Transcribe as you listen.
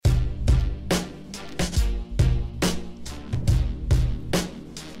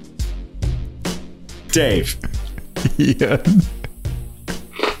Dave. Ian.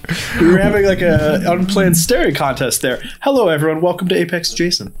 We were having like a unplanned staring contest there. Hello, everyone. Welcome to Apex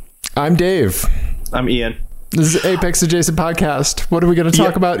Adjacent. I'm Dave. I'm Ian. This is Apex Adjacent Podcast. What are we going to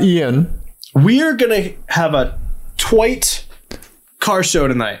talk about, Ian? We are going to have a twite car show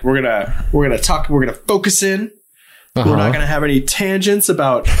tonight. We're gonna talk. We're gonna focus in. We're not gonna have any tangents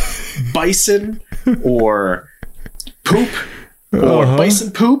about bison or poop or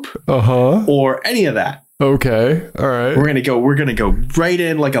bison poop or any of that. Okay. All right. We're gonna go right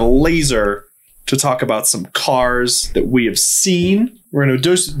in like a laser to talk about some cars that we have seen. We're gonna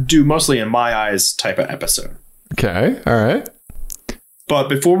do mostly in my eyes type of episode. Okay. All right. But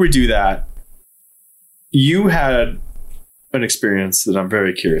before we do that, you had an experience that I'm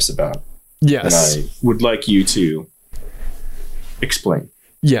very curious about. Yes. And I would like you to explain.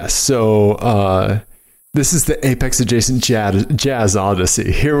 Yes. So this is the Apex Adjacent Jazz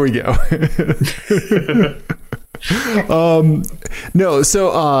Odyssey. Here we go.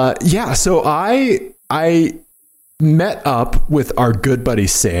 So I met up with our good buddy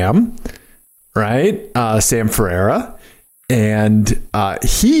Sam, right? Sam Ferreira. And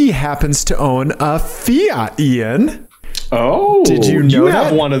he happens to own a Fiat, Ian. Oh, did you know you that?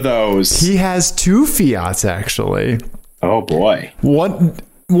 Have one of those? He has two Fiats, actually. Oh boy!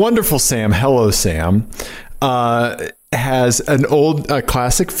 Wonderful Sam. Hello, Sam. Has an old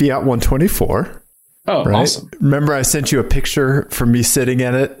classic Fiat 124. Oh, right? Awesome! Remember, I sent you a picture from me sitting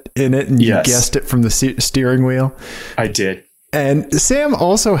in it, and you guessed it from the steering wheel. I did. And Sam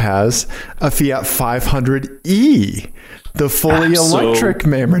also has a Fiat 500e. The fully electric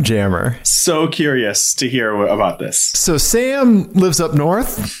Mammer Jammer. So curious to hear about this. So Sam lives up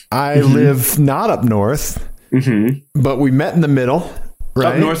north. I live not up north. But we met in the middle.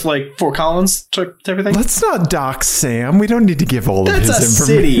 Right? Up north, like Fort Collins type everything? Let's not dox Sam. We don't need to give all of his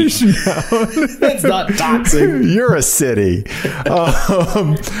information. That's not doxing. You're a city.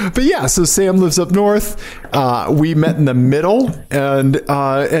 But yeah, so Sam lives up north. We met in the middle,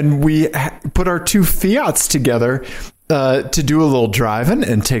 and we put our two Fiats together to do a little driving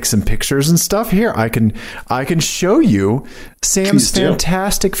and take some pictures and stuff. Here, I can show you Sam's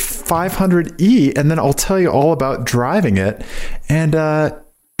fantastic 500e, and then I'll tell you all about driving it.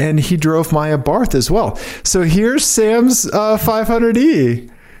 And he drove my Abarth as well. So here's Sam's 500e.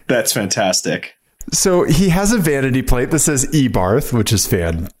 That's fantastic. So he has a vanity plate that says Ebarth, which is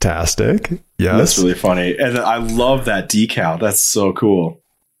fantastic. Yes, that's really funny, and I love that decal. That's so cool.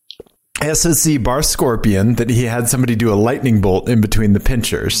 SSC Bar Scorpion that he had somebody do a lightning bolt in between the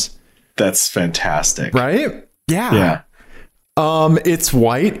pinchers. That's fantastic. Right? Yeah. It's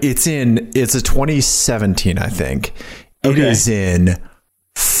white. It's a 2017, I think. It is in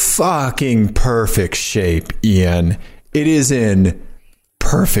fucking perfect shape, Ian. It is in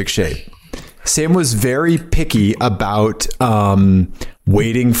perfect shape. Sam was very picky about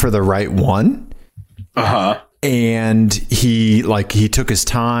waiting for the right one. And he took his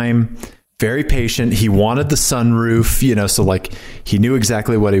time, very patient. He wanted the sunroof, so like he knew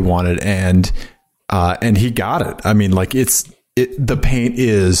exactly what he wanted, and he got it. I mean, like the paint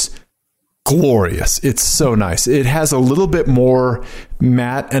is glorious. It's so nice. It has a little bit more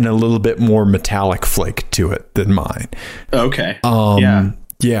matte and a little bit more metallic flake to it than mine. Okay.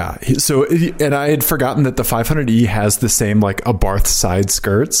 Yeah. So, and I had forgotten that the 500e has the same like Abarth side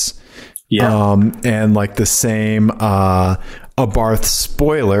skirts. Yeah. And like the same Abarth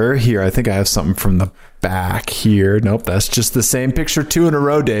spoiler here. I think I have something from the back here. Nope, that's just the same picture 2 in a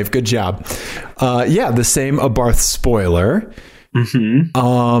row, Dave. Good job. The same Abarth spoiler.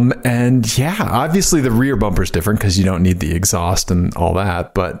 And yeah, obviously the rear bumper is different because you don't need the exhaust and all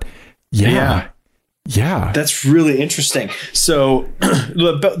that. But yeah. That's really interesting. So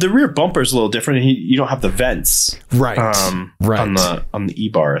the rear bumper is a little different. You don't have the vents, right? Right on the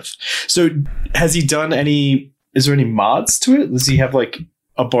Ebarth. So has he done any? Is there any mods to it? Does he have like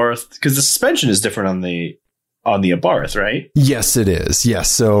Abarth? Because the suspension is different on the Abarth, right? Yes, it is.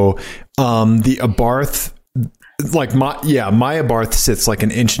 Yes. So the Abarth. Like my Abarth sits like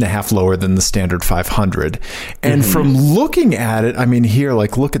 1.5 inches lower than the standard 500. And from looking at it, I mean, here,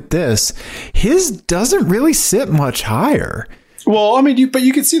 like, look at this. His doesn't really sit much higher. Well, I mean, but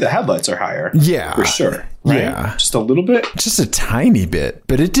you can see the headlights are higher. Yeah. For sure. Right? Yeah. Just a little bit. Just a tiny bit,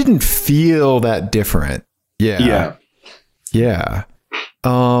 but it didn't feel that different. Yeah.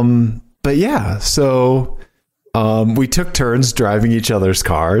 But yeah, so we took turns driving each other's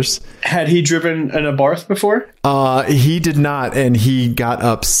cars. Had he driven an Abarth before? He did not, and he got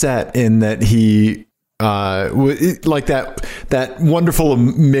upset in that he like that wonderful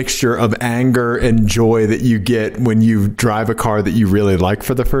mixture of anger and joy that you get when you drive a car that you really like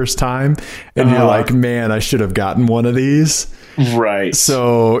for the first time, and you're like, man, I should have gotten one of these. Right.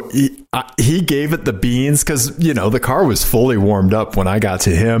 So he gave it the beans because, you know, the car was fully warmed up when I got to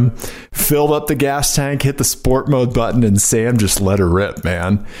him, filled up the gas tank, hit the sport mode button, and Sam just let her rip,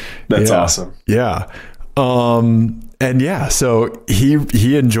 man. That's awesome. Yeah. And yeah, so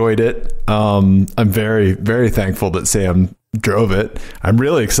he enjoyed it. I'm very, very thankful that Sam drove it. I'm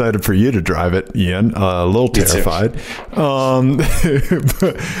really excited for you to drive it, Ian. A little terrified.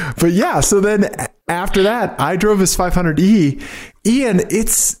 But yeah, so then after that, I drove his 500E. Ian,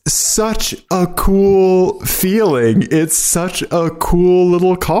 it's such a cool feeling. It's such a cool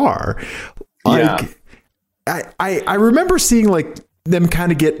little car. Like, I remember seeing like them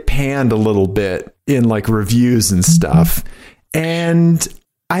kind of get panned a little bit in like reviews and stuff. And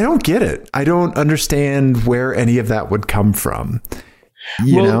I don't get it. I don't understand where any of that would come from.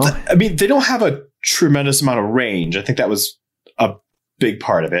 You know? I mean, they don't have a tremendous amount of range. I think that was a big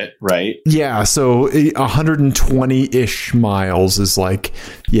part of it, right? Yeah. So 120-ish miles is like,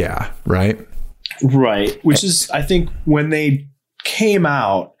 yeah, right? Right. Which is, I think when they came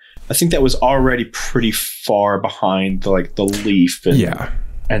out, I think that was already pretty far behind the Leaf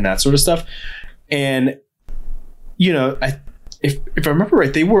and that sort of stuff. And, you know, if I remember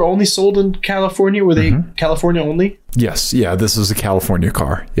right, they were only sold in California. Were they California only? Yes. Yeah. This was a California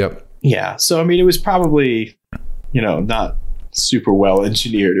car. Yep. Yeah. So, I mean, it was probably, you know, not super well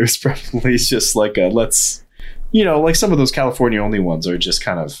engineered. It was probably just like like some of those California only ones are just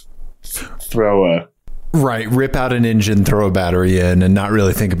kind of rip out an engine, throw a battery in, and not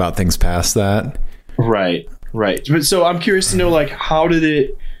really think about things past that. Right. But so I'm curious to know, like, how did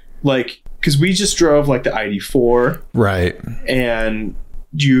it, like, because we just drove like the ID4, right? And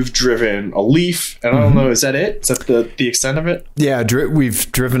you've driven a Leaf, and I don't know, is that it? Is that the extent of it? Yeah,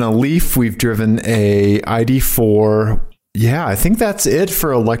 we've driven a Leaf, we've driven a ID4. Yeah, I think that's it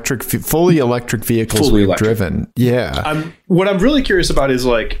for fully electric vehicles we've driven. Yeah. What I'm really curious about is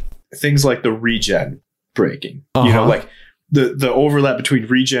like things like the regen braking. You know, like the overlap between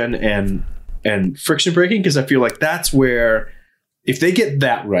regen and friction braking, because I feel like that's where, if they get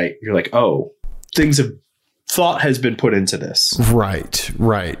that right, you're like, oh, thought has been put into this. Right.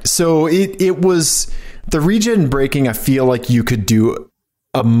 So it was the regen braking. I feel like you could do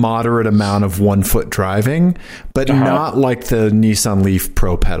a moderate amount of 1 foot driving, but not like the Nissan Leaf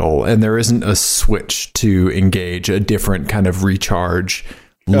Pro Pedal. And there isn't a switch to engage a different kind of recharge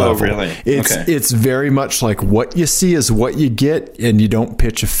level. Oh, really? It's very much like what you see is what you get, and you don't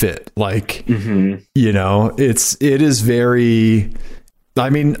pitch a fit. Like, you know, it is very, I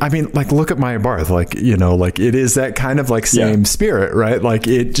mean, like, look at my Abarth, like, you know, like it is that kind of like same spirit, right? Like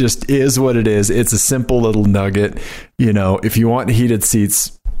it just is what it is. It's a simple little nugget. You know, if you want heated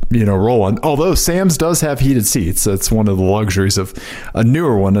seats, you know, roll on. Although Sam's does have heated seats. That's one of the luxuries of a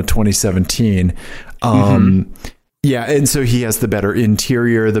newer one, a 2017. Yeah, and so he has the better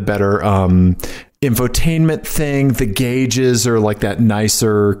interior, the better infotainment thing. The gauges are like that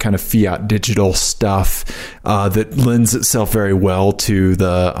nicer kind of Fiat digital stuff that lends itself very well to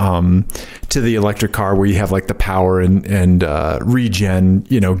the electric car, where you have like the power and regen,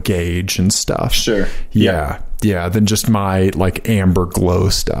 you know, gauge and stuff. Sure. Yeah. Than just my like amber glow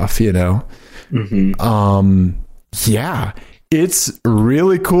stuff, you know. Yeah. It's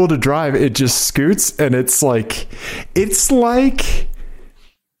really cool to drive. It just scoots, and it's the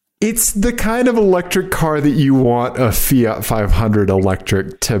kind of electric car that you want a Fiat 500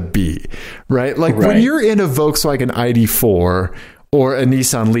 electric to be, right? Like when you're in a Volkswagen ID4 or a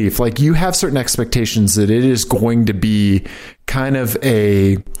Nissan Leaf, like you have certain expectations that it is going to be kind of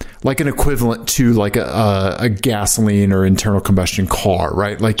like an equivalent to like a gasoline or internal combustion car,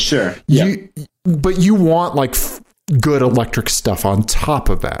 right? Like, sure. But you want like good electric stuff on top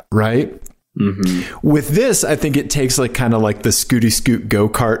of that, right? With this, I think it takes like kind of like the scooty scoot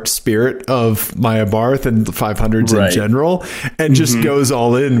go-kart spirit of my Abarth and the 500s in general, and just goes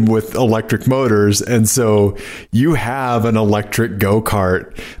all in with electric motors. And so you have an electric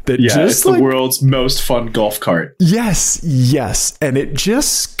go-kart that it's the world's most fun golf cart. Yes. And it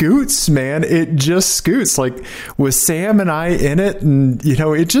just scoots, man. It just scoots, like with Sam and I in it, and you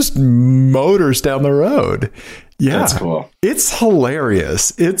know, it just motors down the road. Yeah, that's cool. It's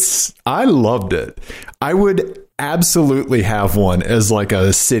hilarious. I loved it. I would absolutely have one as like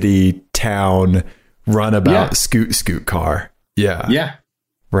a city town runabout scoot car. Yeah. Yeah.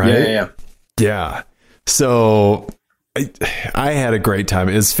 Right. Yeah. So I had a great time.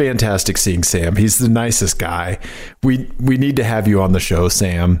 It was fantastic seeing Sam. He's the nicest guy. We need to have you on the show,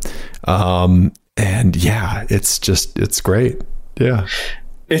 Sam. And yeah, it's great. Yeah.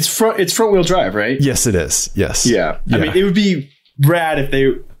 It's front wheel drive, right? Yes, it is. Yes. Yeah. I mean, it would be rad if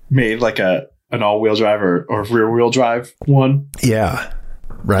they made like an all wheel drive or rear wheel drive one. Yeah.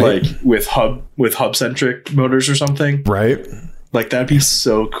 Right. Like with hub centric motors or something. Right. Like that'd be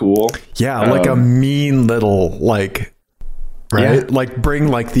so cool. Yeah. Like a mean little like, right. Yeah. Like bring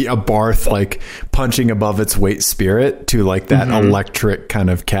like the Abarth, like punching above its weight spirit to like that electric kind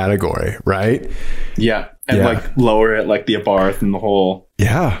of category. Right. Yeah. And like lower it like the Abarth and the whole.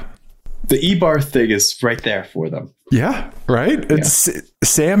 Yeah. The E-Barth thing is right there for them. Yeah. Right. It's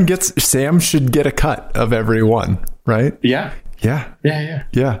Sam should get a cut of every one. Right. Yeah. Yeah. Yeah.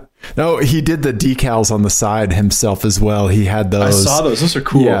 Yeah. No, he did the decals on the side himself as well. He had those. I saw those. Those are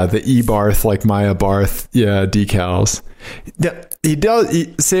cool. Yeah. The E-Barth, like Maya Barth. Yeah. Decals. Yeah, he does.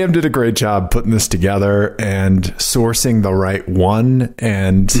 Sam did a great job putting this together and sourcing the right one.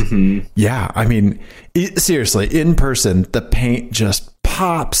 And yeah, I mean, seriously, in person, the paint just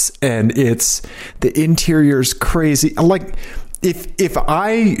pops and the interior's crazy. Like if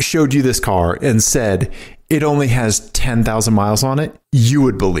I showed you this car and said it only has 10,000 miles on it, you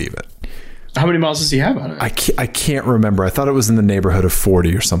would believe it. How many miles does he have on it? I can't remember. I thought it was in the neighborhood of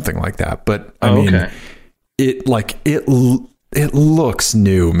 40 or something like that. But I mean, it looks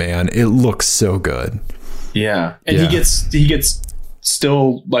new, man. It looks so good. Yeah. And he gets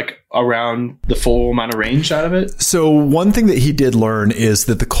still like around the full amount of range out of it. So one thing that he did learn is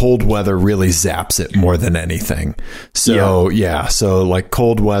that the cold weather really zaps it more than anything. So so like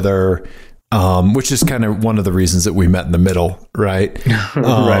cold weather, which is kind of one of the reasons that we met in the middle, right?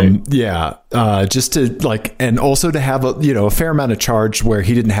 Right. Yeah. Just to like, and also to have a fair amount of charge where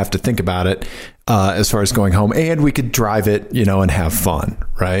he didn't have to think about it, as far as going home, and we could drive it, and have fun.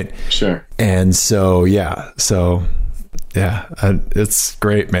 Right. Sure. And so, it's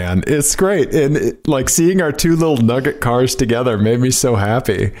great, man. It's great. And like seeing our two little nugget cars together made me so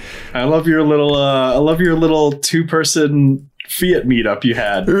happy. I love your little 2-person Fiat meetup you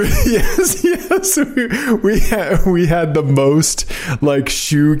had. Yes. We had the most like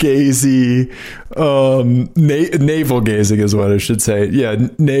shoegazy, navel gazing is what I should say. Yeah,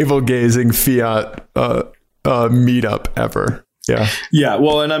 navel gazing Fiat meetup ever. Yeah. Yeah.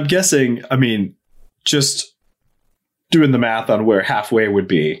 Well, and I'm guessing, I mean, just doing the math on where halfway would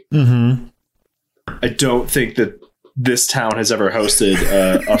be. I don't think that this town has ever hosted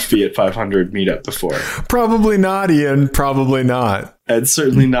a Fiat 500 meetup before. Probably not, Ian. Probably not. And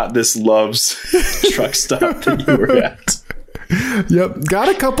certainly not this Love's truck stop that you were at. Yep. Got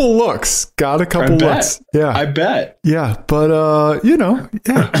a couple looks. Looks. Yeah. I bet. Yeah. But,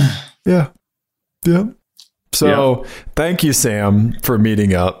 yeah. So thank you, Sam, for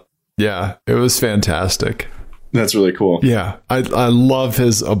meeting up. Yeah. It was fantastic. That's really cool. Yeah. I love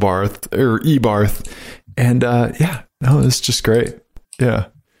his Abarth or E-Barth. And it's just great. Yeah.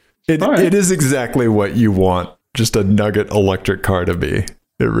 It is exactly what you want just a nugget electric car to be.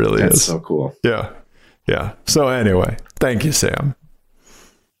 It really is. That's so cool. Yeah. Yeah. So anyway, thank you, Sam.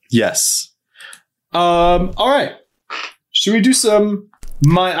 Yes. All right. Should we do some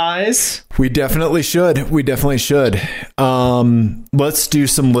My Eyes? We definitely should. Let's do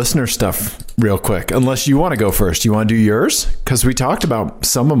some listener stuff real quick. Unless you want to go first. You want to do yours? Because we talked about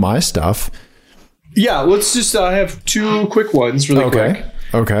some of my stuff. Yeah, let's just have 2 quick ones really quick.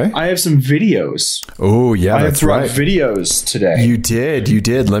 Okay. I have some videos. Oh, yeah, that's right. I brought videos today. You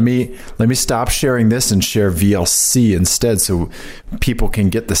did. Let me stop sharing this and share VLC instead so people can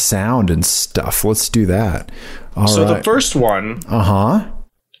get the sound and stuff. Let's do that. All right. The first one,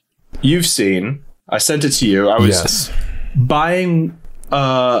 you've seen. I sent it to you. I was buying.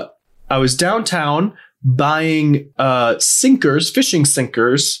 I was downtown buying fishing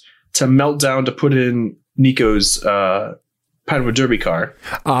sinkers to melt down to put in Nico's Pinewood Derby car.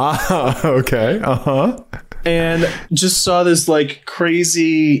 Okay. And just saw this like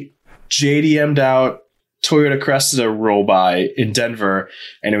crazy JDM'd out Toyota Cressida roll by in Denver,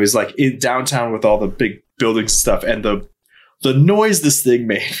 and it was like in downtown with all the big buildings and stuff, and the noise this thing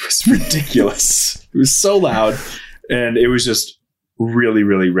made was ridiculous. It was so loud, and it was just really,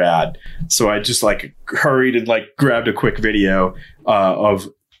 really rad. So I just like hurried and like grabbed a quick video of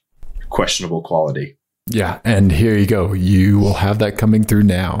questionable quality. Yeah, and here you go. You will have that coming through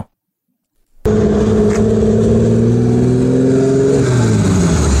now.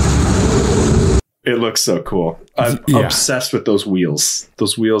 It looks so cool. I'm obsessed with those wheels.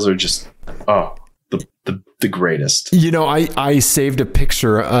 Those wheels are just the greatest. I saved a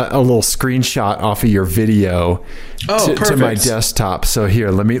picture, a little screenshot off of your video to my desktop. So here,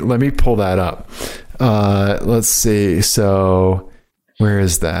 let me pull that up. Let's see. So Where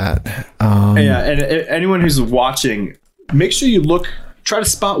is that? Yeah, and anyone who's watching, make sure you try to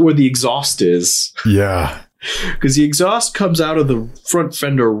spot where the exhaust is. Yeah. Because the exhaust comes out of the front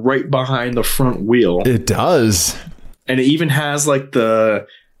fender right behind the front wheel. It does. And it even has like the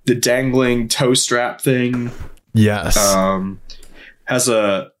dangling toe strap thing. Yes. Has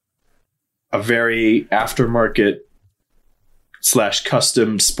a very aftermarket /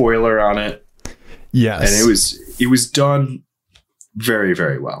 custom spoiler on it. Yes. And it was done very,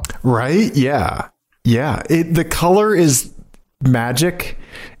 very well. Right? Yeah. Yeah. The color is magic.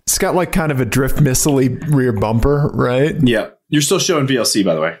 It's got like kind of a drift missile-y rear bumper, right? Yeah. You're still showing VLC,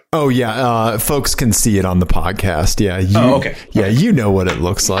 by the way. Oh, yeah. Folks can see it on the podcast. Yeah. Okay. Yeah, you know what it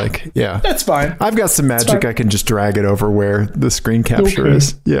looks like. Yeah. That's fine. I've got some magic. I can just drag it over where the screen capture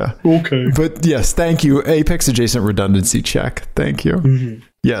is. Yeah. Okay. But yes, thank you. Apex Adjacent Redundancy check. Thank you. Mm-hmm.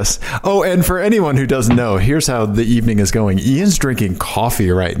 Yes. Oh, and for anyone who doesn't know, here's how the evening is going. Ian's drinking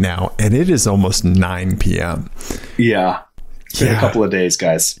coffee right now, and it is almost 9 p.m. Yeah. It's been a couple of days,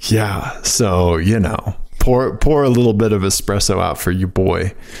 guys. Yeah. So, pour a little bit of espresso out for you,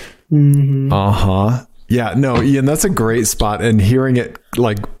 boy. Mm-hmm. Uh-huh. Yeah. No, Ian, that's a great spot. And hearing it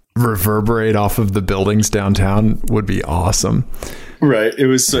like reverberate off of the buildings downtown would be awesome. Right. It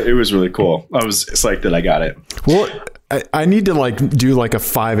was really cool. I was psyched that I got it. Well, I need to like do like a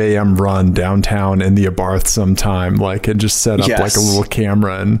 5 a.m. run downtown in the Abarth sometime, like, and just set up like a little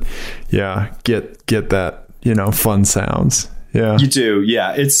camera and get that, fun sounds. Yeah. You do.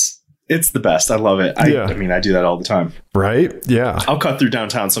 Yeah. It's the best. I love it. I mean, I do that all the time. Right. Yeah. I'll cut through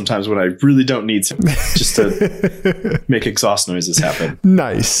downtown sometimes when I really don't need to, just to make exhaust noises happen.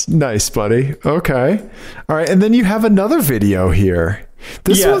 Nice, buddy. Okay. All right. And then you have another video here.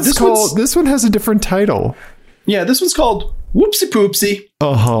 This one has a different title. Yeah. This one's called Whoopsie Poopsie.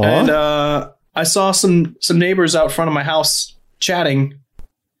 Uh-huh. And I saw some neighbors out front of my house chatting.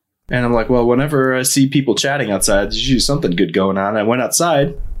 And I'm like, well, whenever I see people chatting outside, there's usually something good going on. I went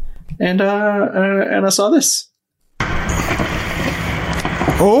outside and I saw this.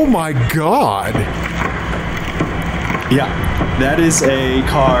 Oh my God. Yeah, that is a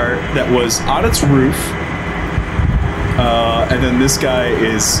car that was on its roof. And then this guy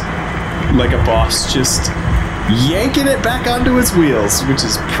is like a boss, just yanking it back onto its wheels, which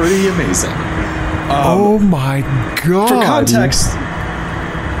is pretty amazing. Oh my God. For context,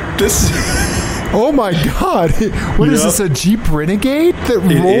 this... Oh my God. What is this, a Jeep Renegade that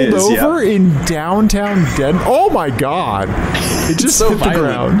rolled over in downtown Denver? Oh my God. It just hit the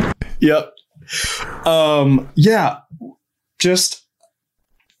ground. Yep.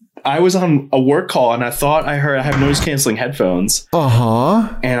 I was on a work call and I thought I have noise canceling headphones.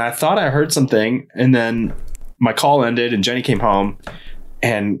 Uh-huh. And I thought I heard something, and then my call ended and Jenny came home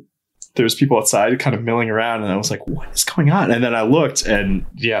and there was people outside kind of milling around, and I was like, what is going on? And then I looked, and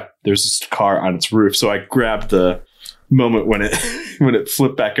there's this car on its roof. So I grabbed the moment when it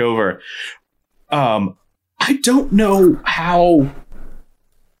flipped back over. I don't know how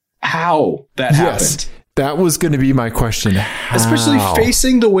that happened. That was going to be my question. How? Especially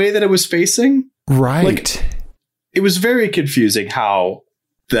facing the way that it was facing. Right. Like, it was very confusing how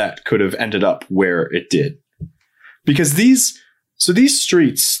that could have ended up where it did. Because these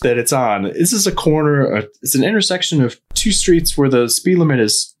streets that it's on, this is a corner, it's an intersection of two streets where the speed limit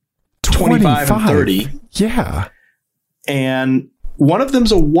is 25 and 30. Yeah. And one of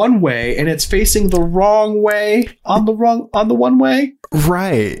them's a one-way, and it's facing the wrong way on the one-way.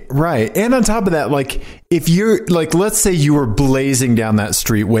 Right. And on top of that, like, if you're like, let's say you were blazing down that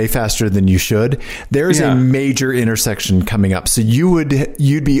street way faster than you should, there's a major intersection coming up. So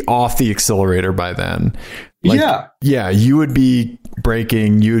you'd be off the accelerator by then. Like, you would be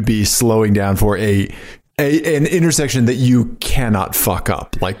braking, you would be slowing down for an intersection that you cannot fuck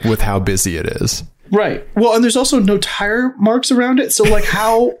up, like, with how busy it is. Right. Well, and there's also no tire marks around it. So, like,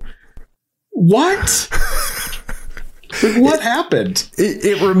 what? Like, what happened?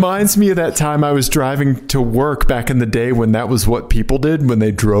 It reminds me of that time I was driving to work back in the day when that was what people did when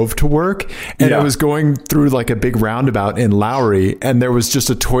they drove to work. And I was going through like a big roundabout in Lowry, and there was just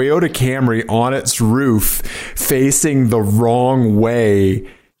a Toyota Camry on its roof facing the wrong way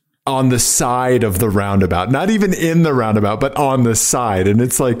on the side of the roundabout. Not even in the roundabout, but on the side. And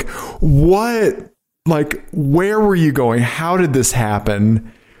it's like, what? Like, where were you going? How did this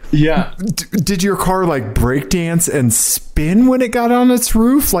happen? Yeah. Did your car like breakdance and spin when it got on its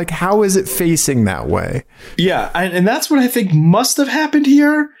roof? Like, how is it facing that way? Yeah. And that's what I think must have happened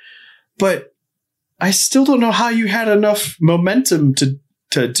here. But I still don't know how you had enough momentum to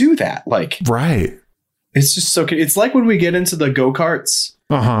do that. Like, right. It's just it's like when we get into the go-karts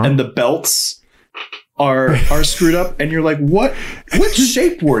and the belts are screwed up, and you're like, what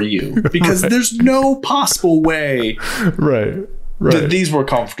shape were you? Because there's no possible way that these were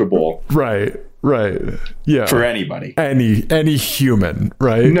comfortable. Right. Yeah. For anybody. Any human,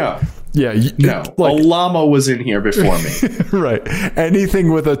 right? No. Yeah. No. Like, a llama was in here before me. Right.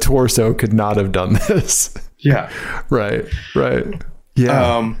 Anything with a torso could not have done this. Yeah. Right.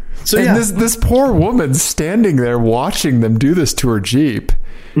 Yeah. So and this poor woman standing there watching them do this to her Jeep.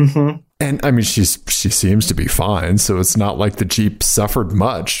 Mm-hmm. And I mean, she seems to be fine. So it's not like the Jeep suffered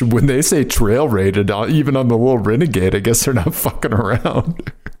much. When they say trail rated, even on the little Renegade, I guess they're not fucking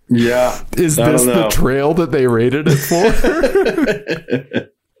around. Yeah. Is this the trail that they rated it for?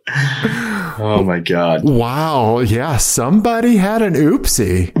 Oh my God. Wow. Yeah. Somebody had an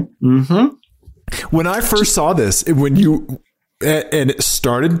oopsie. Mm-hmm. When I first saw this, and it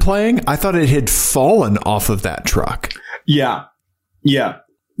started playing, I thought it had fallen off of that truck. Yeah.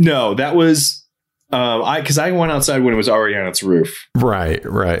 No, that was because I went outside when it was already on its roof. Right.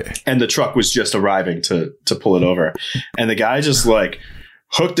 And the truck was just arriving to pull it over. And the guy just like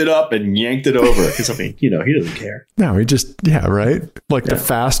hooked it up and yanked it over. Because I mean, he doesn't care. No, he just, right? Like the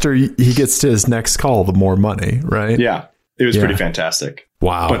faster he gets to his next call, the more money, right? Yeah. It was pretty fantastic.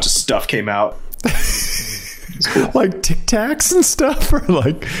 Wow. A bunch of stuff came out. Cool. Like Tic Tacs and stuff, or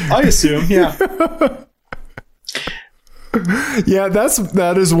like I assume, yeah. Yeah,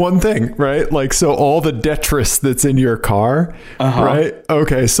 that is one thing, right? Like, so all the detritus that's in your car, right?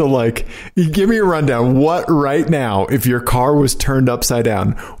 Okay, so like, give me a rundown. What right now, if your car was turned upside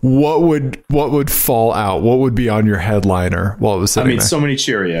down, what would fall out? What would be on your headliner while it was sitting there? So many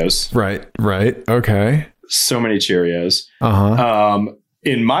Cheerios. Right. Okay. So many Cheerios.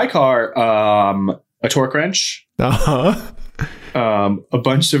 In my car, a torque wrench. A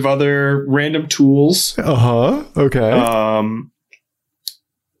bunch of other random tools. Okay.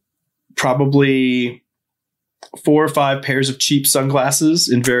 Probably 4 or 5 pairs of cheap sunglasses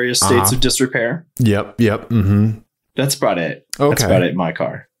in various states of disrepair. Yep. Mm-hmm. That's about it. Okay. That's about it in my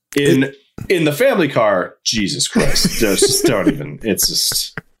car. In the family car, Jesus Christ. Just don't even. It's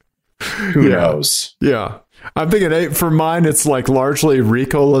just who knows? Yeah. I'm thinking for mine, it's like largely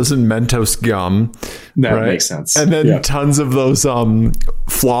Ricolas and Mentos gum. That makes sense. And then tons of those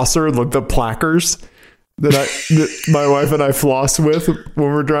flosser, like the plackers that my wife and I floss with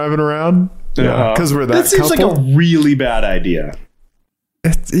when we're driving around. Yeah, because we're that seems couple. Like a really bad idea.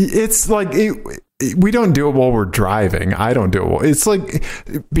 It's like we don't do it while we're driving. I don't do it. It's like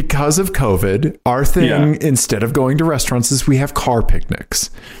because of COVID, our thing instead of going to restaurants is we have car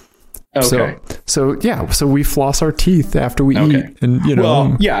picnics. Okay. So we floss our teeth after we eat, and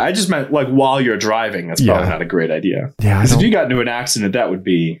Well, yeah, I just meant like while you're driving. That's probably not a great idea. Yeah, because if you got into an accident, that would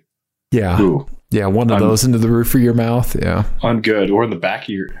be one of those into the roof of your mouth. Yeah, ungood, or in the back of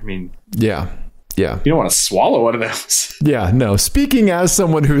your. I mean, yeah. You don't want to swallow one of those. Yeah, no. Speaking as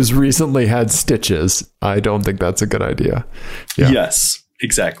someone who's recently had stitches, I don't think that's a good idea. Yeah. Yes,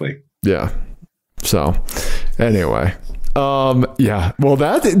 exactly. Yeah. So, anyway. Well,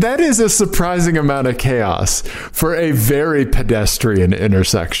 that is a surprising amount of chaos for a very pedestrian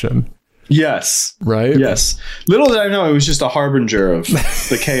intersection. Yes. Right? Yes. Little did I know it was just a harbinger of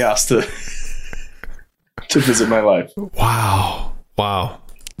the chaos to visit my life. Wow.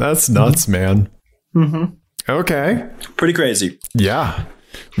 That's nuts, man. Mm-hmm. Okay. Pretty crazy. Yeah.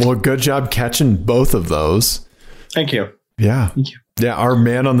 Well, good job catching both of those. Thank you. Yeah. Thank you. Yeah. Our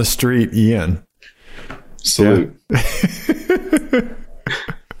man on the street, Ian. Salute.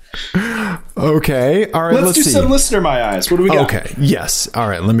 Okay. All right. Let's do some listener my eyes. What do we got? Okay. Yes. All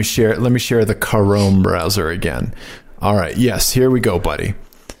right. Let me share the Chrome browser again. All right. Yes. Here we go, buddy.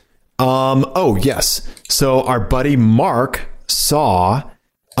 Oh yes. So our buddy Mark saw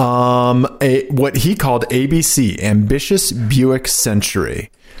what he called ABC, Ambitious Buick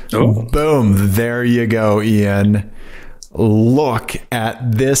Century. Oh. Boom. There you go, Ian. Look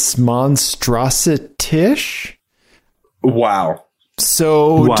at this monstrosity. Wow.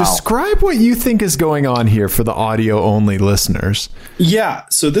 So describe what you think is going on here for the audio only listeners. Yeah.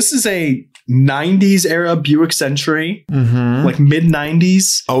 So this is a 90s era Buick Century, like mid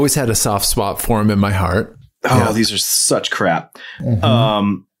 90s. Always had a soft spot for him in my heart. Oh, these are such crap.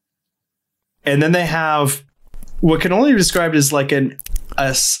 And then they have what can only be described as like an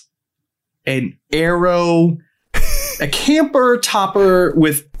aero, a camper topper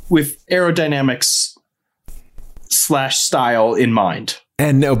with aerodynamics / style in mind.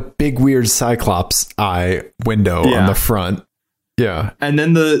 And a big weird Cyclops eye window on the front. Yeah. And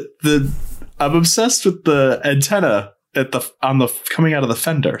then I'm obsessed with the antenna coming out of the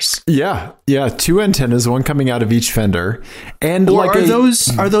fenders. Yeah. 2 antennas, one coming out of each fender. And or are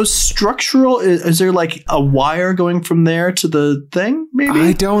those structural? Is there like a wire going from there to the thing? Maybe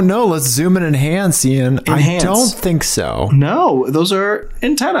I don't know. Let's zoom and enhance, Ian. Enhance. I don't think so. No, those are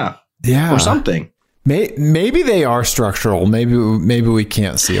antenna. Yeah, or something. Maybe they are structural. Maybe we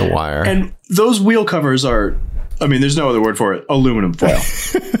can't see a wire. And those wheel covers are, I mean, there's no other word for it. Aluminum foil.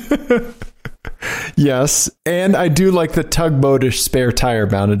 Yes, and I do like the tugboatish spare tire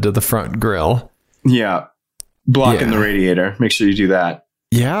mounted to the front grille. Yeah, blocking the radiator. Make sure you do that.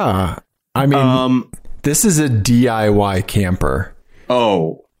 Yeah, I mean, this is a DIY camper.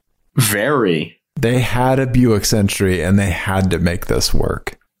 Oh, very. They had a Buick Century and they had to make this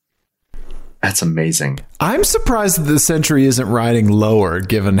work. That's amazing. I'm surprised that the Century isn't riding lower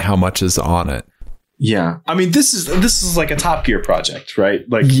given how much is on it. Yeah. I mean, this is like a Top Gear project, right?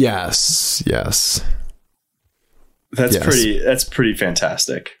 Like Yes. That's pretty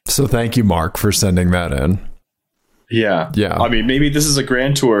fantastic. So thank you, Mark, for sending that in. Yeah. Yeah. I mean, maybe this is a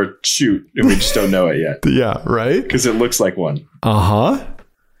Grand Tour shoot and we just don't know it yet. Yeah, right? Because it looks like one. Uh-huh.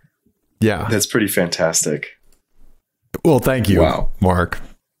 Yeah. That's pretty fantastic. Well, thank you, wow. Mark.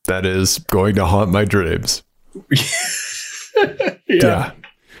 That is going to haunt my dreams. Yeah.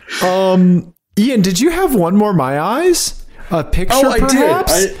 Ian, did you have one more My Eyes? A picture,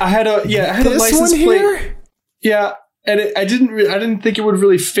 perhaps? I did. I had a license plate. Here? Yeah, and I didn't think it would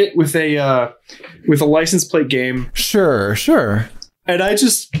really fit with a license plate game. Sure. And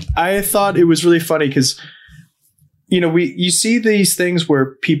I thought it was really funny because, you see these things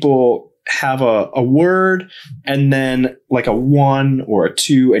where people have a word and then like a 1 or a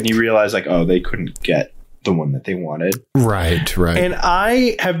 2, and you realize like, oh, they couldn't get the one that they wanted. Right. And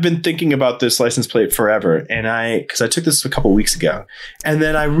I have been thinking about this license plate forever, and because I took this a couple of weeks ago, and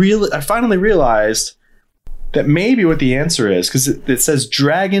then I finally realized that maybe what the answer is, because it says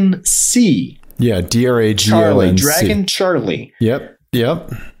Dragon C. Yeah, DRAGLNC. Charlie, Dragon Charlie. Yep.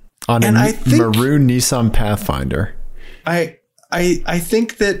 On a maroon Nissan Pathfinder. I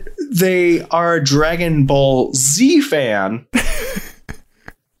think that they are a Dragon Ball Z fan,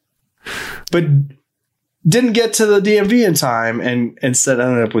 but didn't get to the DMV in time and instead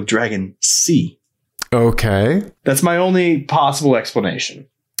ended up with Dragon C. Okay. That's my only possible explanation.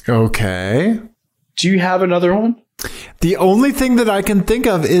 Okay. Do you have another one? The only thing that I can think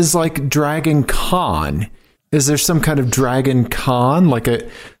of is like Dragon Con. Is there some kind of Dragon Con? Like a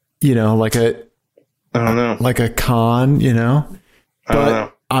I don't know. Like a con, I don't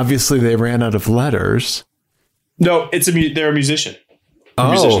know. Obviously they ran out of letters. No, they're a musician.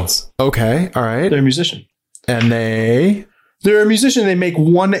 Musicians. Okay. All right. They're a musician. And they're a musician. They make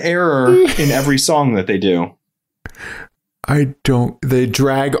one error in every song that they do. They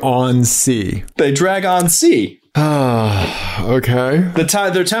drag on C. They drag on C. Okay.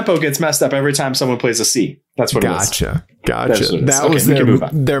 Their tempo gets messed up every time someone plays a C. That's what it is. Gotcha. That was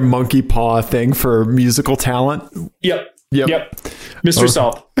their monkey paw thing for musical talent. Yep. Mr.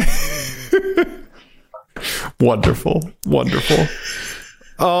 Salt. Wonderful.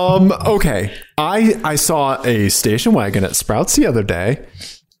 Okay. I saw a station wagon at Sprouts the other day.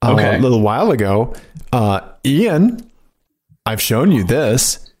 A little while ago. Ian, I've shown you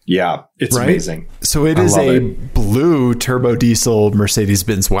this. Yeah, it's amazing. So it is a blue turbo diesel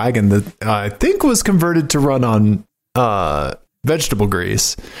Mercedes-Benz wagon that I think was converted to run on vegetable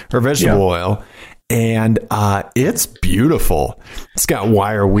grease or vegetable oil. And it's beautiful. It's got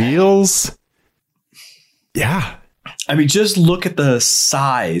wire wheels. Yeah. I mean, just look at the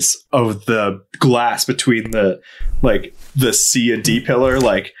size of the glass between the C and D pillar.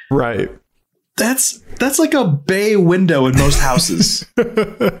 Like, right. That's like a bay window in most houses. Right.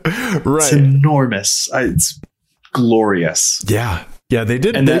 It's enormous. It's glorious. Yeah. Yeah, they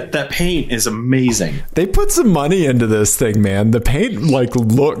did. And that paint is amazing. They put some money into this thing, man. The paint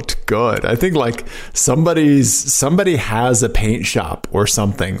looked good. I think somebody has a paint shop or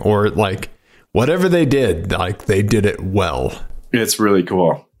something, or whatever they did, they did it well. It's really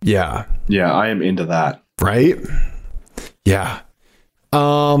cool. Yeah. Yeah, I am into that. Right? Yeah.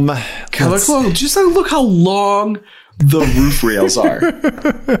 Look how long the roof rails are.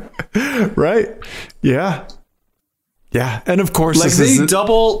 Right? Yeah. Yeah, and of course,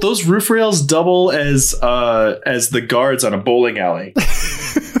 those roof rails double as the guards on a bowling alley,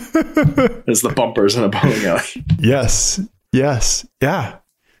 as the bumpers in a bowling alley. Yes, yeah.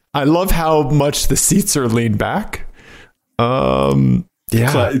 I love how much the seats are leaned back.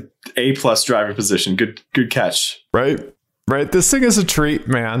 Yeah, A+ driver position. Good catch. Right. This thing is a treat,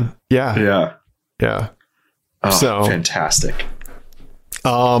 man. Yeah. Oh, so fantastic.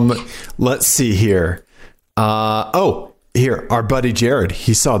 Let's see here. Here, our buddy Jared,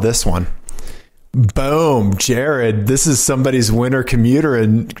 he saw this one. Boom, Jared. This is somebody's winter commuter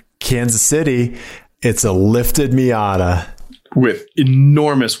in Kansas City. It's a lifted Miata with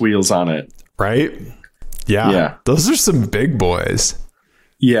enormous wheels on it. Right? Yeah. Those are some big boys.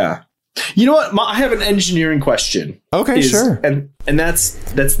 Yeah. You know what? I have an engineering question. Okay, sure. And that's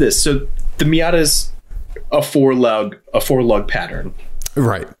this. So the Miata is a four lug pattern.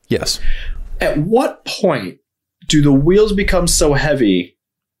 Right. Yes. At what point do the wheels become so heavy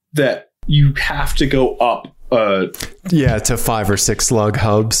that you have to go up to 5 or 6 lug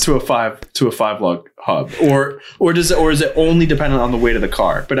hubs to a 5 lug hub, or is it only dependent on the weight of the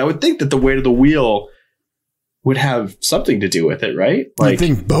car? But I would think that the weight of the wheel would have something to do with it, right? I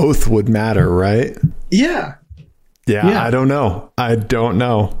think both would matter, right? Yeah. I don't know.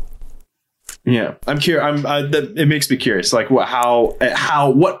 Yeah, I'm curious. It makes me curious. Like,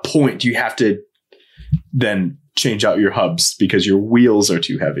 what point do you have to then change out your hubs because your wheels are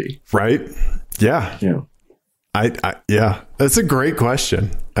too heavy? Right. Yeah. Yeah. That's a great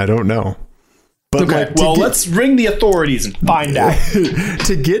question. I don't know. But okay. Let's ring the authorities and find out.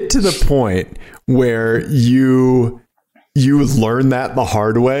 To get to the point where you learn that the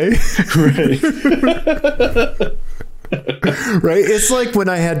hard way. Right. Right. It's like when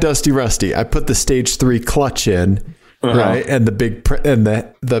I had Dusty Rusty, I put the stage 3 clutch in, right, and the big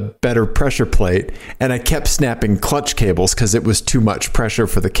the better pressure plate, and I kept snapping clutch cables because it was too much pressure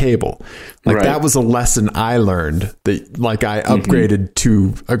for the cable. That was a lesson I learned that I upgraded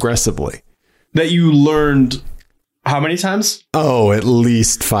too aggressively. That you learned how many times? Oh, at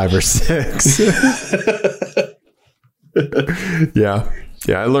least 5 or 6. Yeah.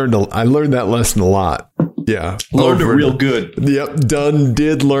 I learned that lesson a lot. Yeah. Learned it real good. Yep.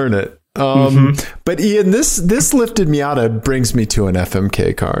 Did learn it. But Ian, this lifted Miata brings me to an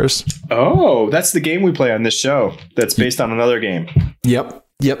FMK Cars. Oh, that's the game we play on this show. That's based on another game. Yep.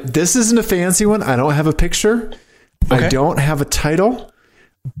 This isn't a fancy one. I don't have a picture. Okay. I don't have a title,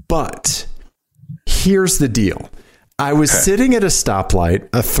 but here's the deal. I was sitting at a stoplight,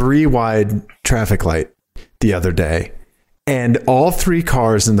 a 3-wide traffic light the other day, and all 3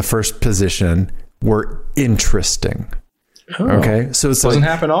 cars in the first position were interesting. Oh, okay. So it doesn't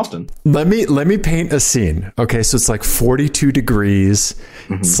happen often. Let me paint a scene. Okay. So it's like 42 degrees.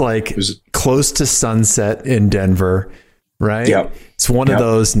 It's like close to sunset in Denver, right? Yep. It's one of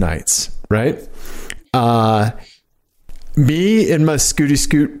those nights, right? Me in my Scooty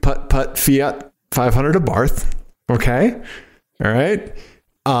Scoot Putt Fiat 500 Abarth. Okay. All right.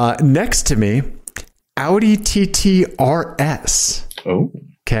 Next to me, Audi TT RS. Oh.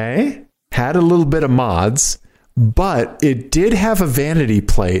 Okay. Had a little bit of mods, but it did have a vanity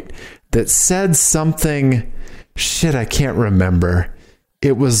plate that said something. Shit, I can't remember.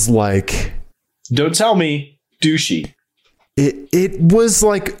 It was like, don't tell me, douchey. It was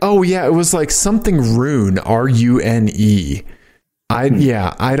like, oh yeah, it was like something Rune, RUNE. I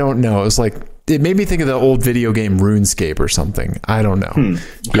don't know. It was like, it made me think of the old video game RuneScape or something. I don't know.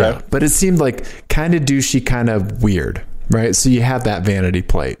 Okay. Yeah, but it seemed like kind of douchey, kind of weird, right? So you have that vanity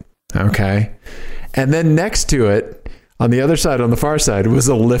plate. Okay. And then next to it, on the other side, on the far side, was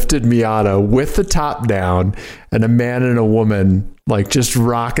a lifted Miata with the top down and a man and a woman like just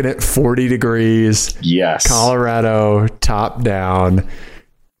rocking it 40 degrees. Yes. Colorado, top down,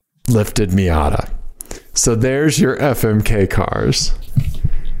 lifted Miata. So there's your FMK Cars.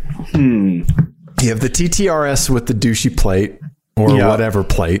 You have the TTRS with the douchey plate or whatever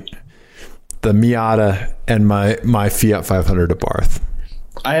plate, the Miata, and my Fiat 500 Abarth.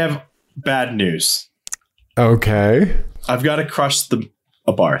 I have bad news. Okay. I've got to crush the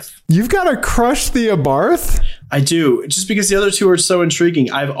Abarth. You've got to crush the Abarth? I do. Just because the other two are so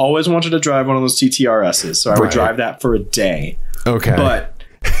intriguing. I've always wanted to drive one of those TTRSs, so I would drive that for a day. Okay. But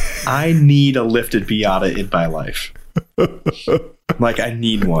I need a lifted Miata in my life. Like, I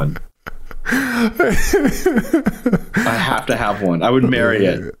need one. I have to have one. I would marry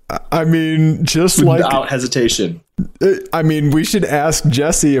it. I mean, just without hesitation. I mean, we should ask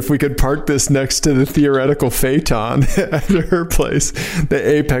Jessie if we could park this next to the theoretical Phaeton at her place, the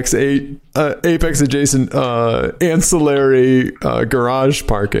Apex adjacent ancillary garage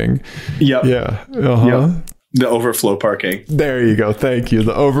parking. Yep. Yeah. Yep. The overflow parking. There you go. Thank you.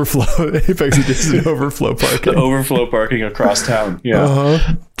 The overflow, Apex adjacent overflow parking. The overflow parking across town.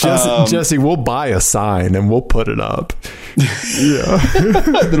 Yeah. Jesse, we'll buy a sign and we'll put it up. Yeah.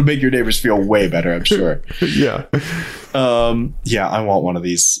 It'll make your neighbors feel way better, I'm sure. Yeah. Yeah, I want one of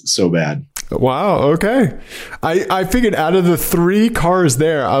these so bad. Wow. Okay. I figured out of the 3 cars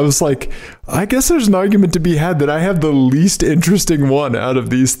there, I was like, I guess there's an argument to be had that I have the least interesting one out of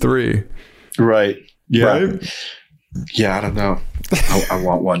these 3. Right. Yeah. Right? Yeah, I don't know. I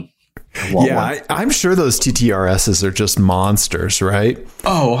want one. I'm sure those TTRSs are just monsters, right?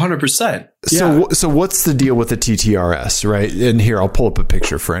 Oh, 100%. So what's the deal with the TTRS, right? And here, I'll pull up a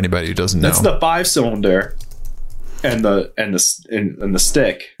picture for anybody who doesn't know. That's the 5-cylinder and the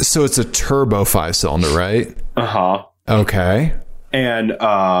stick. So it's a turbo 5-cylinder, right? Uh-huh. Okay. And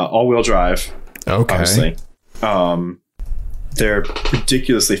all-wheel drive. Okay. Obviously. They're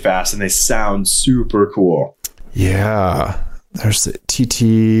ridiculously fast and they sound super cool. Yeah. There's the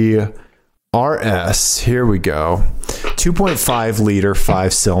TTRS. Here we go. 2.5 liter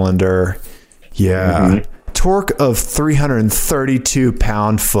 5-cylinder. Yeah. Mm-hmm. Torque of 332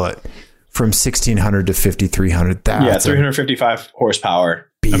 pound-foot from 1600 to 5300. That's 355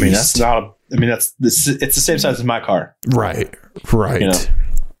 horsepower. Beast. I mean, that's not it's the same size as my car. Right. You know?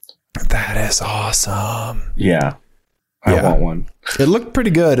 That is awesome. Yeah. I want one. It looked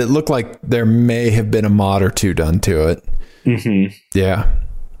pretty good. It looked like there may have been a mod or two done to it. Mm-hmm. Yeah.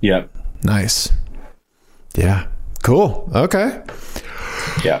 Yep. Nice. Yeah. Cool. Okay.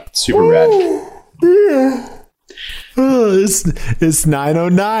 Yeah. Super rad. Yeah. Oh, it's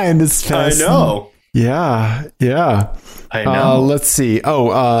 9:09. It's fast. I know. Yeah. I know. Let's see.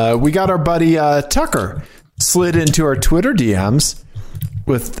 We got our buddy Tucker slid into our Twitter DMs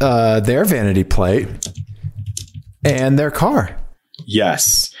with their vanity plate and their car.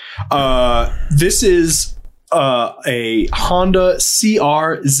 Yes. This is a Honda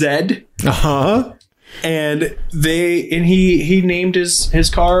CR-Z. Uh-huh. And he named his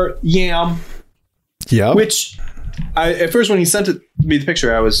car Yam. Yeah. Which at first when he sent me the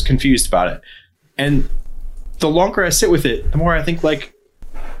picture, I was confused about it. And the longer I sit with it, the more I think like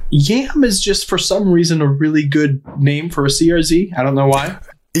Yam is just for some reason a really good name for a CRZ. I don't know why.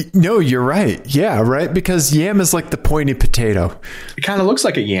 No, you're right. Yeah, right. Because yam is like the pointy potato. It kind of looks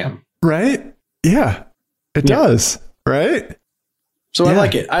like a yam. Right? Yeah. It does. Right? So I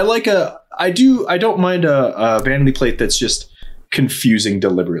like it. I don't mind a vanity plate that's just confusing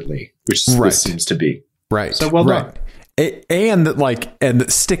deliberately, which this seems to be. Right. So well done. And that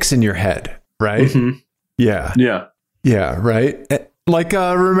sticks in your head, right? Mm-hmm. Yeah. Yeah. Yeah, right. Like,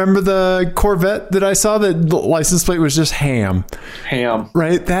 remember the Corvette that I saw? The license plate was just ham.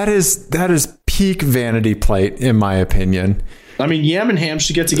 Right? That is peak vanity plate, in my opinion. I mean, yam and ham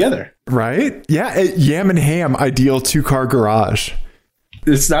should get together. Right? Yeah. Yam and ham, ideal 2-car garage.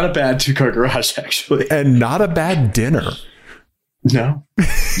 It's not a bad 2-car garage, actually. And not a bad dinner. No.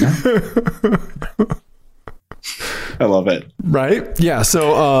 I love it. Right? Yeah.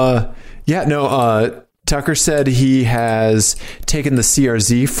 So, Tucker said he has taken the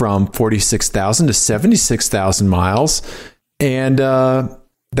CRZ from 46,000 to 76,000 miles. And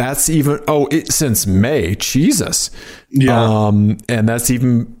that's even, since May, Jesus. Yeah. And that's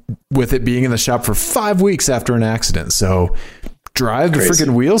even with it being in the shop for 5 weeks after an accident. So drive the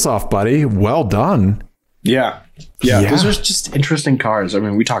freaking wheels off, buddy. Well done. Yeah. Those are just interesting cars. I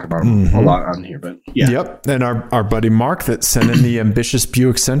mean, we talk about them a lot on here, but yeah. Yep. And our buddy Mark that sent in the ambitious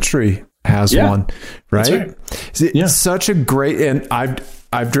Buick Century has one, right? It's such a great, and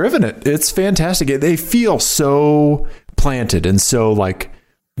I've driven it. It's fantastic. They feel so planted and so like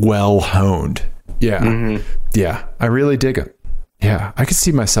well honed. Yeah. Mm-hmm. Yeah. I really dig it. Yeah. I could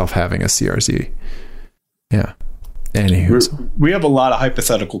see myself having a CRZ. Yeah. Anywho. We have a lot of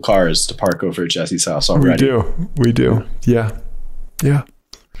hypothetical cars to park over at Jesse's house already. We do. Yeah. Yeah.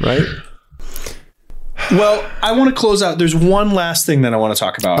 Right. Well, I want to close out. There's one last thing that I want to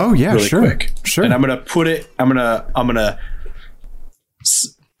talk about. Oh yeah, really quick. Sure. And I'm going to put it. I'm going to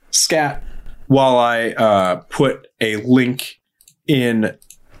scat while I put a link in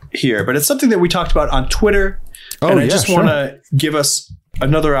here. But it's something that we talked about on Twitter, and I just want to give us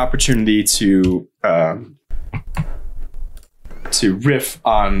another opportunity to riff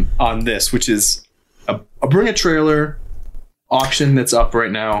on this, which is a Bring a Trailer auction that's up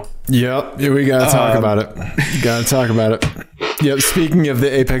right now. Yep. We got to talk about it. Yep. Speaking of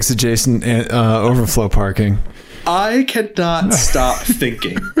the Apex adjacent overflow parking, I cannot stop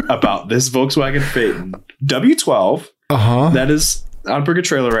thinking about this Volkswagen Phaeton W12 that is on Bring a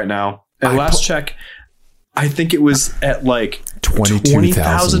Trailer right now. And last check, I think it was at like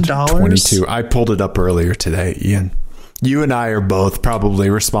 $20,000. 22. I pulled it up earlier today, Ian. You and I are both probably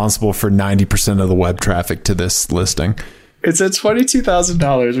responsible for 90% of the web traffic to this listing. It's at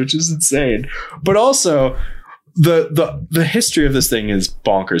 $22,000, which is insane. But also, the history of this thing is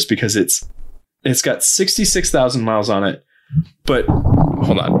bonkers because it's got 66,000 miles on it. But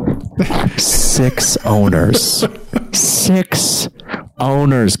hold on, 6 owners, 6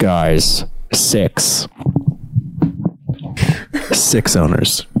 owners, guys, 6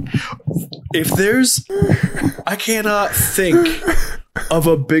 owners. I cannot think of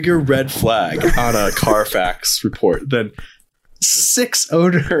a bigger red flag on a Carfax report than 6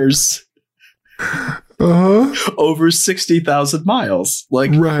 owners over 60,000 miles.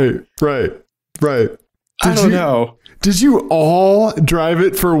 Like, right. I don't know. Did you all drive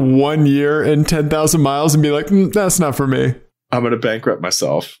it for 1 year and 10,000 miles and be like, that's not for me? I'm going to bankrupt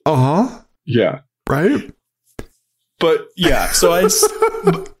myself. Yeah. Right. But yeah, so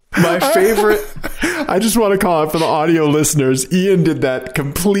my favorite. I just want to call out for the audio listeners. Ian did that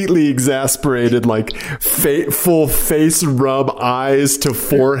completely exasperated, like full face rub, eyes to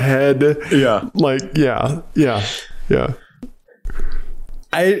forehead. Yeah. Like, yeah.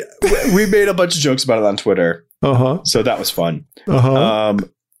 We made a bunch of jokes about it on Twitter. So that was fun.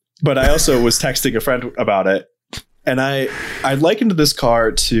 But I also was texting a friend about it, and I likened this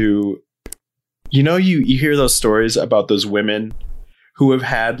car to, you hear those stories about those women who have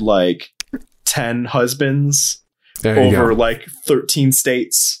had like 10 husbands over like 13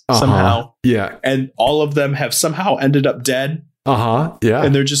 states somehow. Yeah. And all of them have somehow ended up dead. Yeah.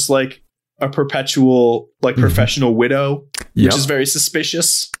 And they're just like a perpetual, like professional widow, which is very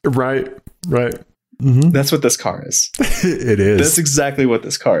suspicious. Right. That's what this car is. It is. That's exactly what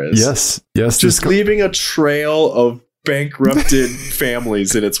this car is. Yes. Just leaving a trail of bankrupted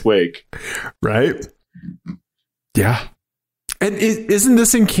families in its wake. Right. Yeah. And isn't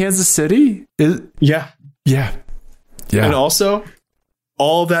this in Kansas City? Yeah. And also,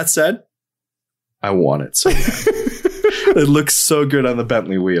 all that said, I want it so bad. It looks so good on the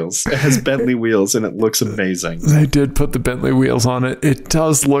Bentley wheels. It has Bentley wheels and it looks amazing. They did put the Bentley wheels on it. It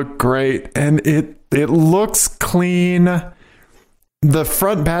does look great, and it looks clean. The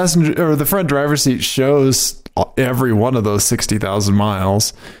front passenger or the front driver's seat shows every one of those 60,000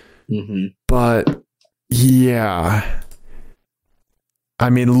 miles. But yeah. I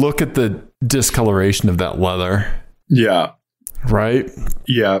mean, look at the discoloration of that leather. Yeah. Right?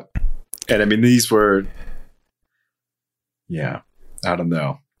 Yeah. And I mean, these were... Yeah. I don't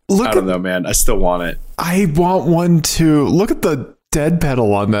know. I don't know, man. I still want it. I want one too. Look at the dead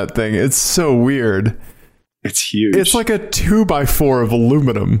pedal on that thing. It's so weird. It's huge. It's like a 2x4 of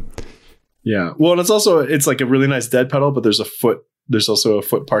aluminum. Yeah. Well, and it's like a really nice dead pedal, but there's also a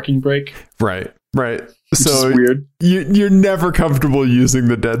foot parking brake. Right. So weird. You're never comfortable using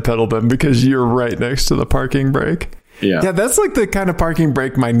the dead pedal then because you're right next to the parking brake. Yeah, that's like the kind of parking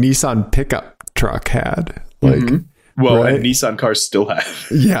brake my Nissan pickup truck had. Like, well, and Nissan cars still have.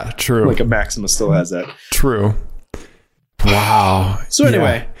 Yeah, true. Like a Maxima still has that. True. Wow. So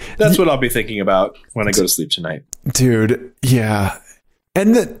anyway, that's what I'll be thinking about when I go to sleep tonight, dude. Yeah.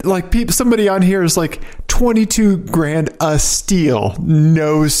 And somebody on here is like $22,000 a steal.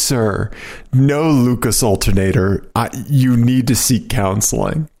 No, sir. No Lucas alternator. You need to seek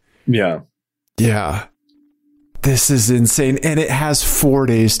counseling. Yeah. This is insane. And it has 4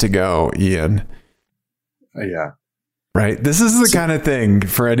 days to go, Ian. Yeah. Right. This is the kind of thing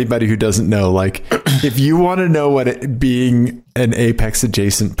for anybody who doesn't know. Like, if you want to know what being an Apex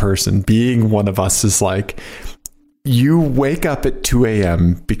adjacent person, being one of us is like, you wake up at 2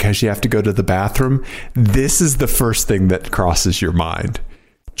 a.m. because you have to go to the bathroom. This is the first thing that crosses your mind.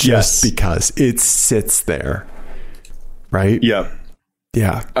 Just because it sits there. Right? Yeah.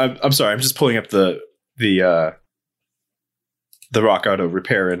 Yeah. I'm sorry. I'm just pulling up the Rock Auto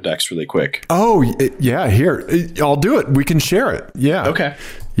repair index really quick. Oh, yeah. Here, I'll do it. We can share it. Yeah. Okay.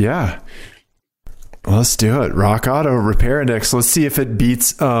 Yeah. Let's do it. Rock Auto repair index. Let's see if it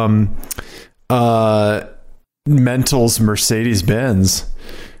beats Mental's Mercedes-Benz.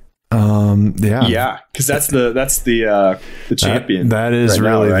 Yeah, because that's the champion. That is right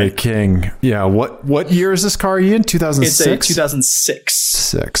really now, right? The king. Yeah. What year is this car, Ian? 2006. It's a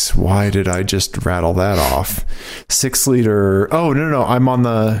 2006. Why did I just rattle that off? 6 liter. Oh no! I'm on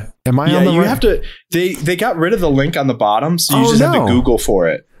the. Am I on the? You have to. They got rid of the link on the bottom, so you just have to Google for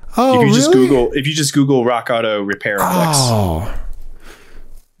it. Oh, if you just Google Rock Auto repair index. Oh.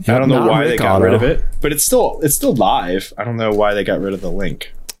 I don't know why they got rid of it, but it's still live. I don't know why they got rid of the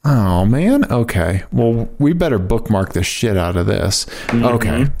link. Oh man. Okay. Well, we better bookmark the shit out of this.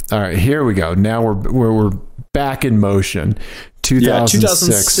 Okay. All right. Here we go. Now we're back in motion.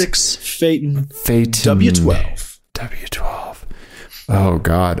 2006 Phaeton W12. Oh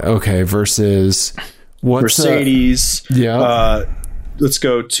God. Okay. Versus what's Mercedes? Yeah. Let's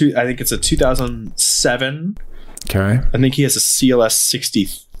go to. I think it's a 2007. Okay. I think he has a CLS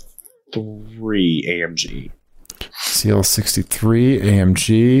 63 AMG. CL63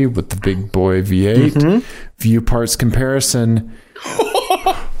 AMG with the big boy V8. View parts comparison.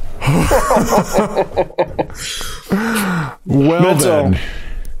 Well, then.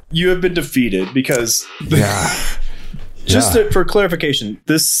 you have been defeated because for clarification,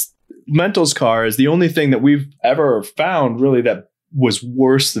 this Mentos car is the only thing that we've ever found really that was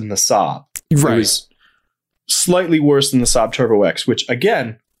worse than the Saab. Right. It was slightly worse than the Saab Turbo X, which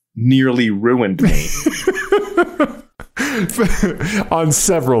again nearly ruined me on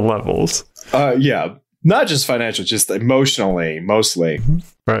several levels. Yeah, not just financial, just emotionally, mostly.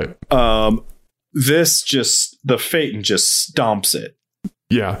 Right. The Phaeton just stomps it.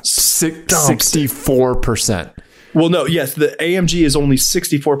 Yeah, 64%. Well, no, yes, the AMG is only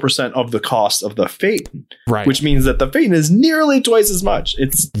 64% of the cost of the Phaeton, right? Which means that the Phaeton is nearly twice as much.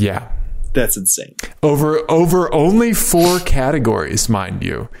 That's insane. Over only 4 categories, mind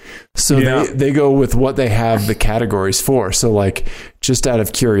you. So they go with what they have the categories for. So like, just out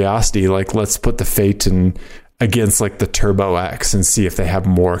of curiosity, like let's put the Phaeton against like the Turbo X and see if they have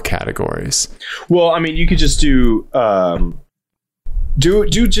more categories. Well, I mean, you could just do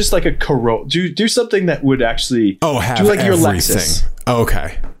just like a Corolla. Do something that would actually have do like everything. Your Lexus.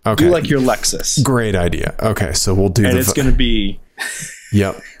 Okay. Do like your Lexus. Great idea. Okay, so we'll do and it's going to be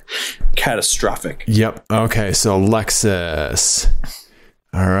catastrophic. Yep. Okay, so Lexus.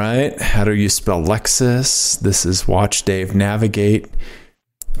 All right. How do you spell Lexus? This is Watch Dave navigate.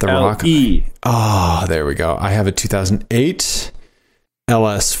 The L-E. Rock. There we go. I have a 2008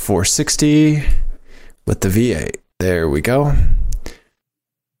 LS 460 with the V8. There we go.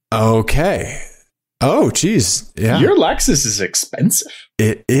 Okay. Oh, geez. Yeah. Your Lexus is expensive.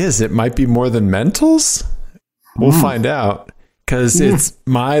 It is. It might be more than Mental's. We'll find out. Because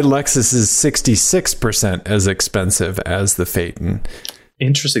my Lexus is 66% as expensive as the Phaeton.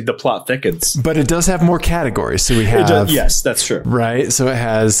 Interesting. The plot thickens. But it does have more categories. So we have... yes, that's true. Right? So it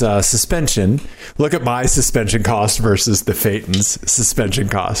has suspension. Look at my suspension cost versus the Phaeton's suspension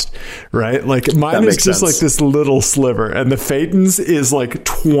cost. Right? Like mine is just like this little sliver. And the Phaeton's is like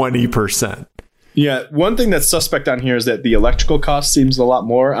 20%. Yeah. One thing that's suspect on here is that the electrical cost seems a lot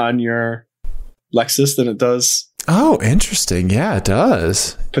more on your Lexus than it does. Oh, interesting. Yeah, it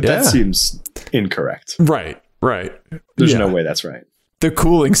does. But that seems incorrect. Right. There's no way that's right. The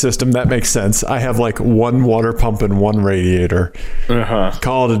cooling system, that makes sense. I have like one water pump and one radiator.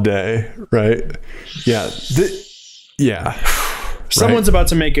 Call it a day, right? Yeah. Someone's about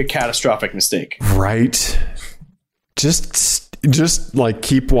to make a catastrophic mistake. Right. Just like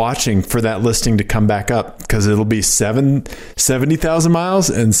keep watching for that listing to come back up because it'll be 70,000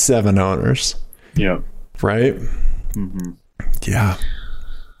 miles and 7 owners. Yeah. Right? Mm-hmm. Yeah.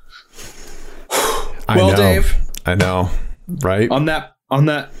 Well, Dave. I know. Right? On that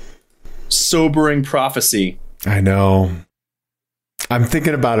sobering prophecy. I know. I'm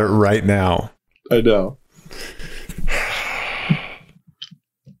thinking about it right now. I know.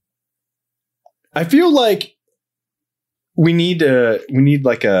 I feel like we need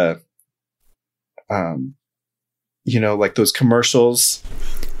like a like those commercials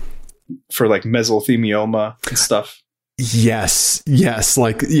for like mesothelioma and stuff. Yes.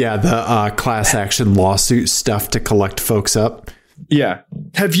 Like, the class action lawsuit stuff to collect folks up. Yeah.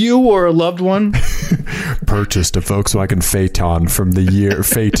 Have you or a loved one purchased a Volkswagen Phaeton from the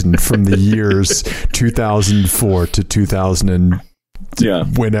years 2004 to 2000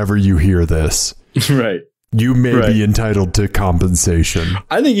 whenever you hear this. Right. You may be entitled to compensation.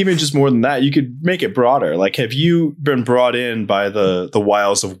 I think even just more than that, you could make it broader. Like, have you been brought in by the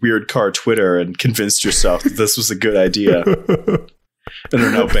wiles of Weird Car Twitter and convinced yourself that this was a good idea and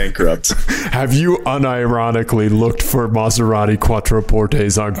are now bankrupt? Have you unironically looked for Maserati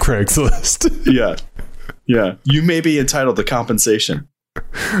Quattroportes on Craigslist? Yeah. You may be entitled to compensation.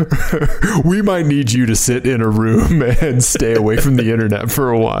 We might need you to sit in a room and stay away from the internet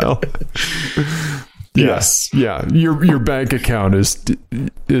for a while. Yes. Yeah. Your bank account is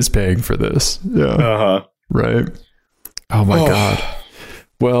paying for this. Yeah. Right. Oh my God.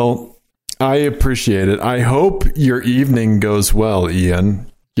 Well, I appreciate it. I hope your evening goes well, Ian.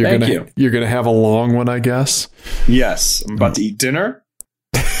 Thank you. You're going to have a long one, I guess. Yes. I'm about to eat dinner.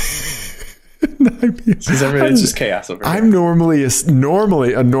 It's just chaos over here. I'm normally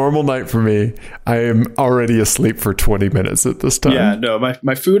a normal night for me. I am already asleep for 20 minutes at this time. Yeah, no,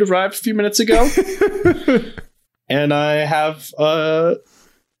 my food arrived a few minutes ago, and I have 3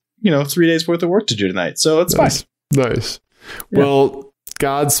 days worth of work to do tonight, so it's fine. Nice. Yeah. Well,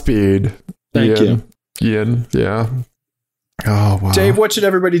 Godspeed. Thank you, Ian. Yeah. Oh, wow. Dave, what should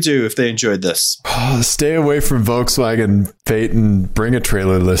everybody do if they enjoyed this? Stay away from Volkswagen Phaeton. Bring a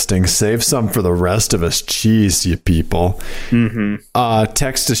trailer listing. Save some for the rest of us. Jeez, you people. Mm-hmm.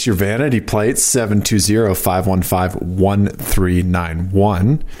 Text us your vanity plates,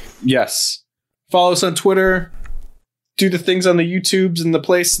 720-515-1391. Yes. Follow us on Twitter, do the things on the YouTubes and the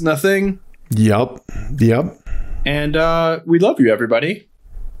place and the thing. Yep. And we love you, everybody.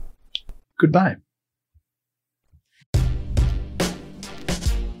 Goodbye.